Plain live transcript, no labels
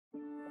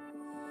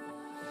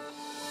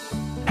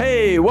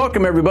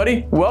welcome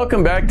everybody.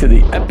 Welcome back to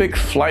the Epic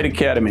Flight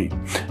Academy.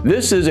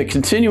 This is a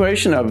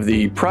continuation of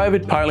the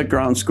Private Pilot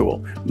Ground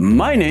School.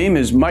 My name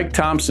is Mike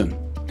Thompson.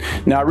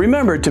 Now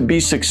remember, to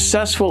be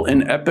successful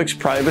in Epic's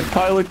private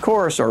pilot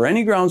course or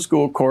any ground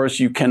school course,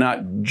 you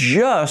cannot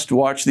just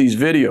watch these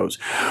videos.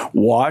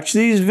 Watch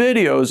these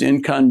videos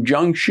in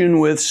conjunction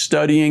with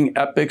studying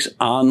Epic's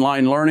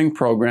online learning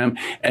program.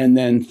 And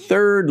then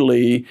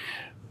thirdly,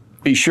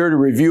 be sure to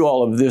review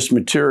all of this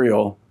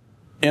material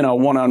in a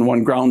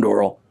one-on-one ground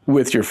oral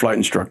with your flight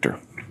instructor.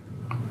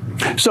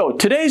 So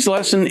today's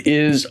lesson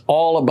is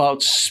all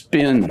about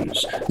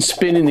spins,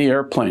 spinning the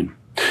airplane.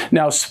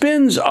 Now,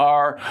 spins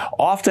are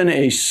often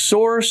a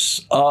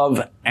source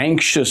of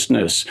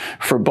anxiousness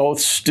for both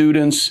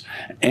students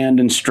and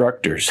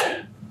instructors.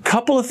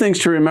 Couple of things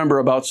to remember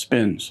about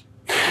spins.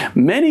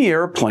 Many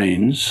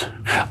airplanes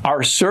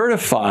are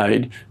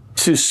certified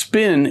to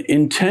spin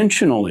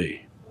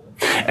intentionally.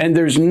 And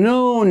there's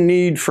no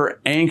need for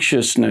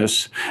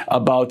anxiousness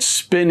about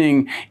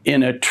spinning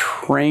in a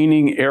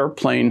training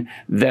airplane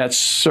that's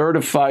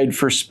certified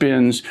for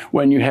spins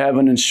when you have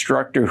an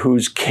instructor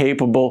who's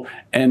capable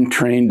and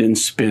trained in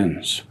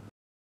spins.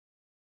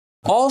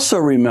 Also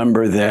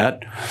remember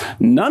that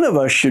none of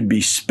us should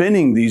be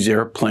spinning these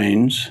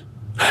airplanes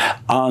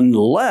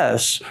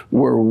unless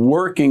we're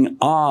working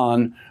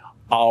on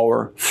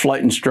our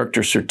flight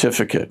instructor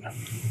certificate.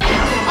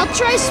 I'll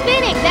try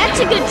spinning. That's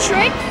a good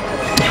trick.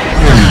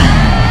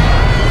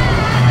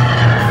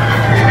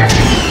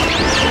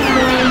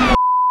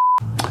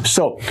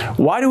 So,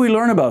 why do we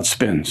learn about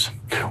spins?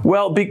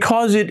 Well,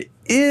 because it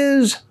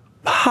is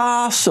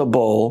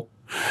possible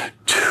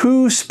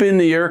to spin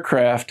the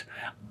aircraft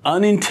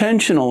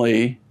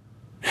unintentionally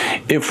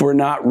if we're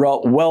not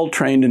well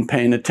trained and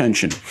paying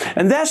attention.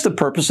 And that's the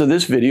purpose of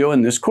this video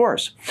and this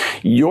course.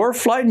 Your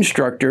flight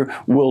instructor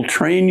will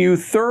train you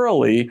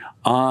thoroughly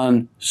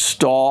on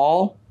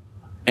stall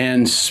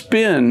and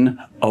spin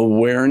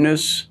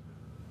awareness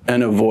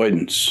and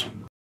avoidance.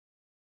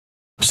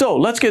 So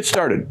let's get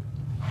started.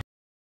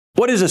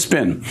 What is a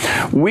spin?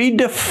 We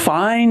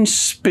define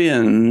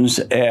spins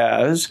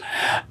as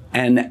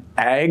an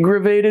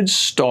aggravated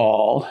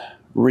stall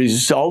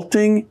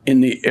resulting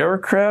in the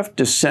aircraft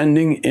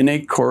descending in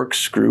a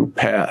corkscrew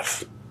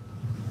path.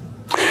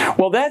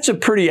 Well, that's a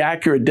pretty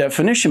accurate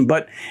definition,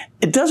 but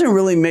it doesn't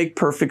really make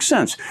perfect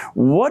sense.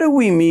 What do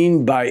we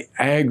mean by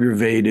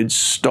aggravated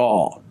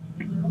stall?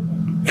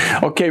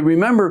 Okay,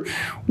 remember,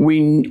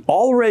 we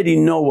already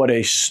know what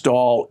a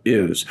stall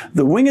is.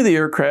 The wing of the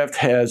aircraft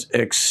has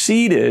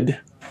exceeded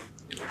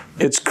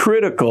its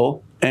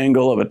critical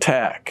angle of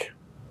attack.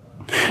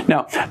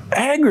 Now,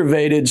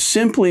 aggravated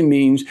simply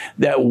means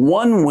that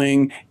one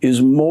wing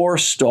is more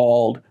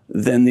stalled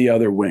than the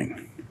other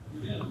wing.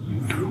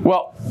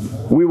 Well,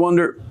 we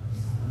wonder,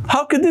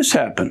 how could this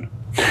happen?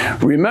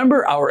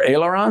 Remember our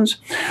ailerons?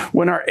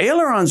 When our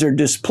ailerons are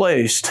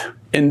displaced,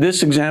 in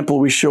this example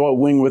we show a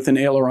wing with an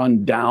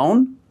aileron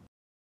down.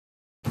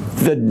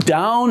 The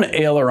down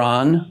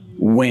aileron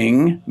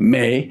wing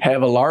may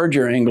have a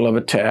larger angle of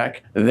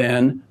attack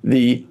than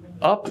the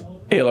up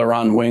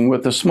aileron wing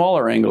with a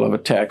smaller angle of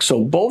attack.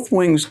 So both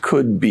wings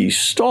could be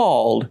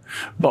stalled,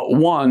 but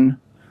one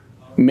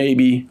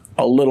maybe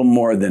a little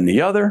more than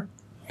the other.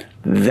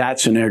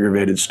 That's an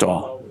aggravated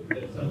stall.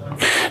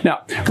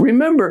 Now,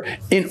 remember,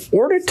 in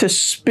order to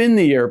spin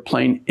the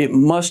airplane, it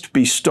must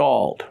be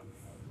stalled.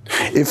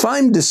 If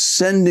I'm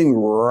descending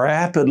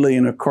rapidly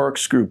in a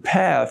corkscrew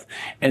path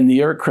and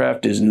the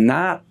aircraft is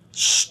not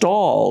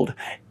stalled,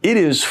 it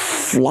is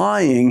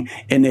flying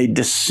in a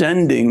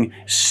descending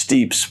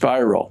steep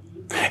spiral.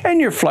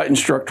 And your flight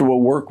instructor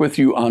will work with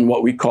you on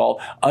what we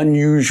call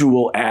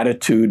unusual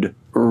attitude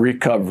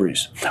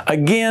recoveries.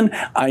 Again,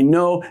 I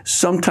know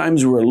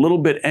sometimes we're a little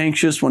bit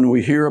anxious when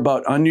we hear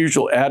about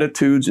unusual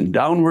attitudes and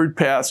downward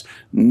paths.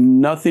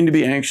 Nothing to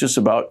be anxious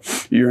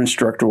about. Your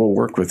instructor will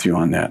work with you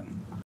on that.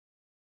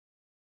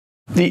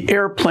 The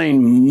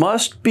airplane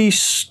must be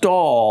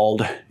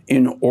stalled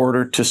in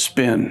order to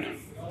spin.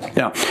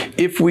 Now,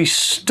 if we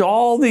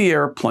stall the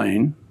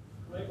airplane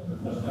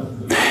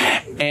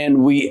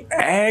and we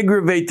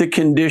aggravate the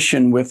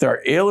condition with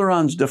our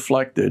ailerons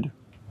deflected,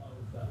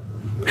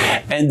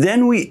 and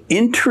then we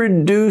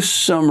introduce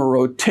some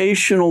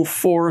rotational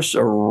force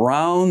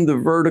around the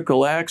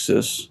vertical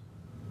axis,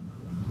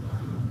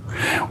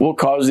 we'll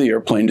cause the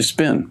airplane to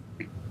spin.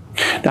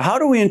 Now, how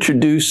do we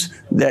introduce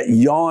that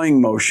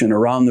yawing motion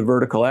around the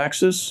vertical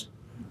axis?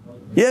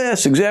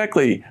 Yes,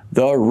 exactly,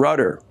 the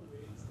rudder.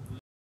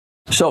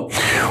 So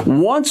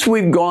once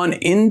we've gone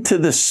into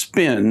the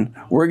spin,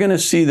 we're going to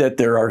see that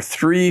there are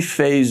three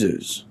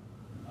phases.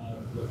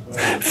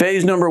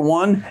 Phase number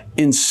one,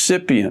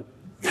 incipient.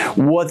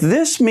 What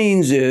this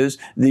means is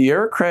the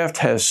aircraft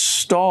has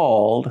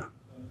stalled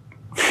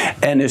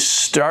and is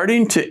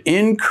starting to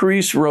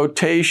increase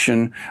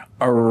rotation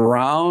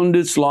around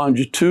its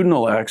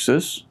longitudinal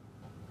axis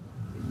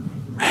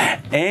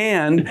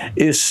and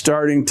is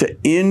starting to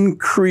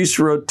increase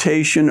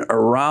rotation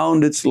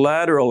around its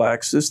lateral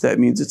axis. That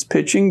means it's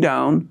pitching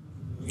down.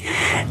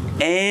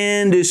 And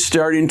and is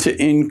starting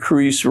to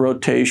increase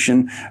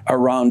rotation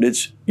around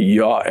its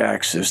yaw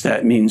axis.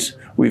 That means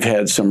we've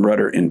had some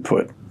rudder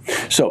input.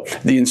 So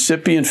the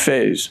incipient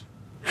phase,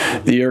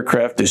 the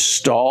aircraft is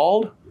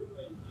stalled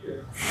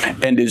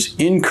and is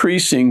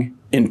increasing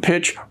in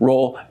pitch,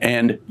 roll,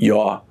 and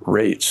yaw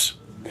rates.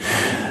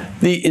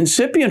 The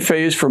incipient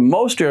phase for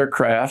most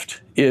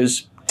aircraft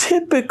is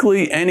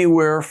typically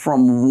anywhere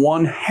from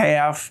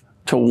 1/2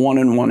 to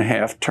 1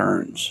 1/2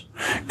 turns,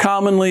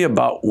 commonly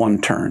about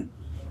 1 turn.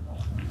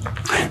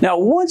 Now,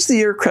 once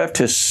the aircraft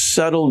has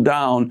settled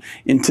down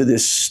into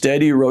this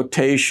steady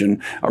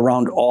rotation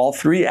around all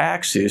 3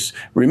 axes,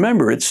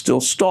 remember it's still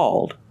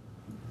stalled.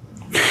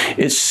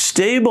 It's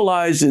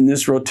stabilized in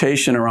this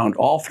rotation around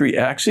all 3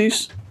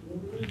 axes.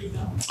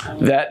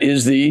 That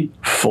is the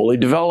fully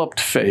developed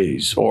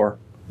phase, or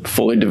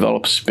fully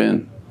developed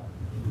spin.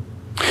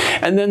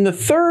 And then the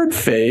third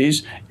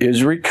phase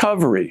is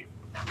recovery.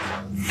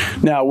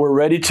 Now, we're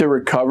ready to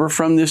recover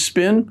from this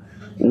spin.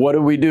 What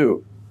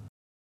do?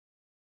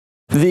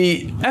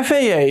 The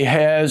FAA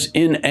has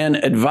in an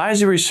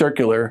advisory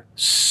circular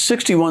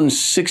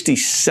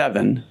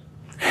 6167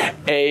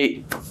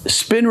 a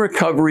spin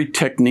recovery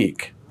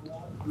technique.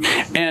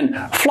 And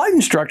flight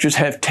instructors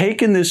have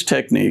taken this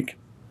technique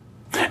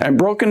and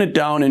broken it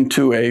down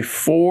into a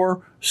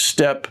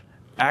 4-step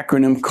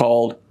acronym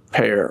called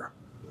PAIR.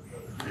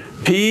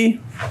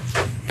 P-A-R-E.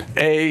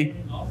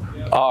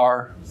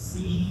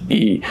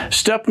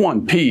 Step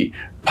 1, P,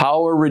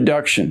 power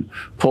reduction.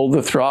 Pull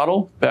the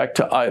throttle back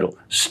to idle.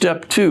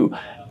 Step 2,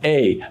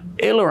 A,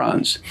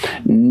 ailerons.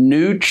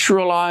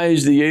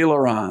 Neutralize the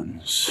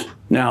ailerons.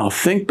 Now,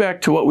 think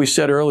back to what we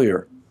said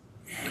earlier.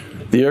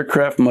 The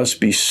aircraft must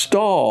be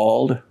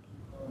stalled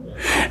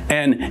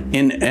and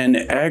in an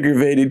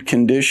aggravated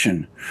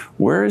condition.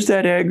 Where is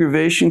that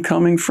aggravation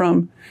coming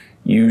from?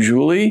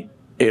 Usually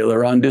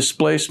aileron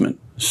displacement.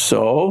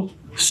 So,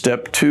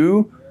 step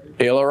 2,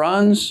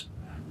 ailerons,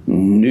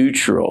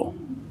 neutral.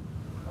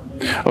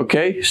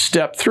 Okay,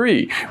 step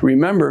 3,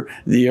 remember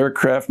the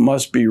aircraft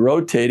must be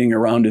rotating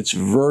around its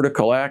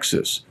vertical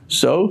axis.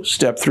 So,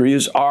 step 3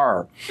 is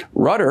R,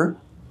 rudder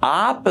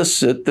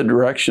opposite the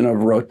direction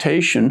of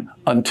rotation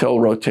until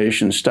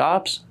rotation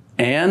stops,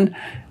 and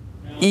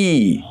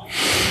E,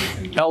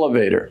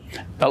 elevator.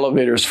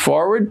 Elevators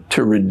forward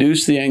to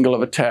reduce the angle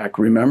of attack.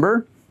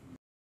 Remember,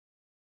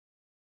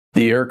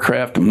 the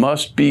aircraft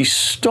must be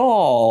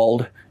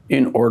stalled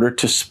in order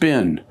to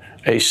spin.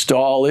 A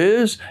stall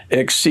is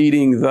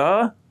exceeding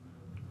the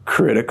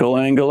critical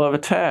angle of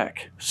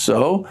attack.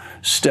 So,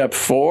 step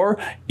 4,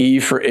 E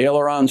for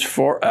ailerons,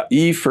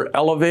 E for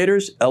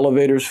elevators,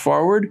 elevators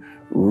forward,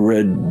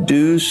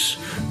 reduce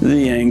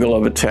the angle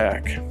of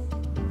attack.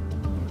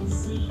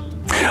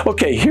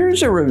 Okay,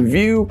 here's a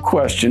review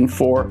question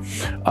for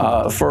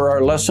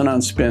our lesson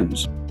on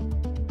spins.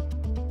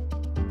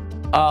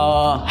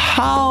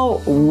 How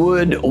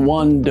would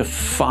one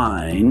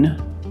define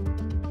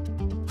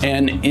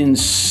an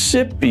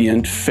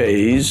incipient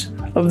phase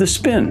of the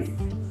spin?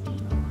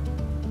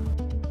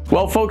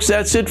 Well, folks,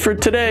 that's it for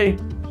today.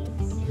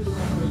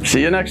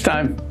 See you next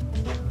time.